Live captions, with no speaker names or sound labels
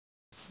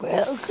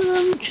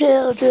Welcome,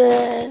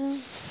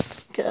 children.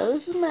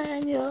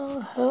 Ghostman,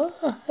 your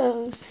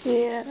host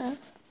here.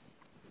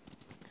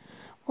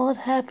 What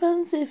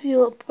happens if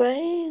your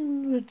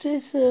brain would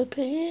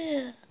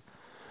disappear?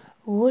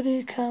 Would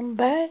it come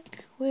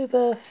back with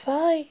a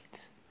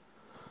fight?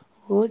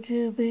 Would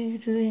you be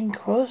doing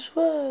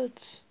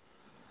crosswords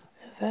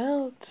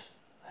without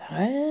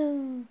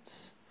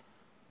hands?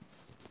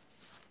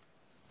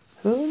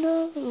 Who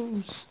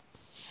knows?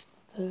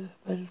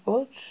 But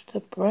watch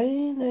the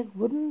brain that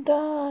wouldn't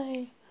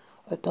die.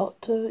 A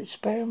doctor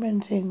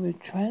experimenting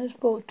with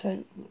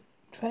transplant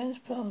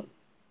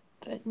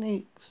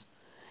techniques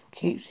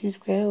keeps his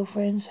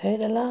girlfriend's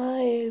head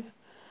alive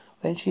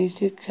when she's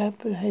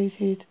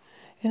decapitated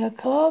in a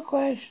car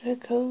crash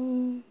that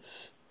then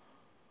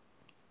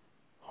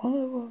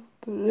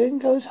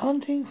goes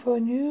hunting for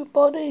a new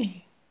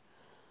body.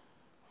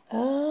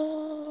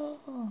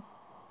 Oh.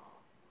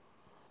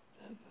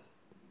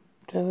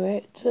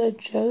 Director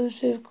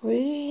Joseph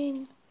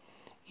Green,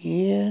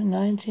 year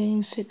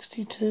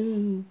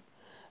 1962,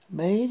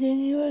 made in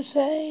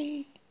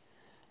USA,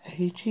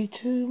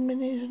 82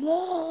 minutes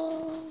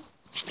long.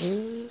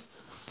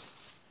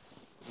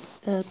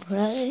 The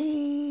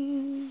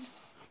brain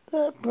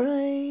that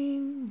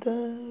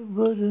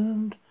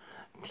wouldn't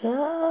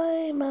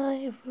die,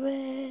 my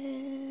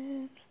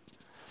friend.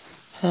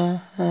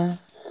 Ha ha.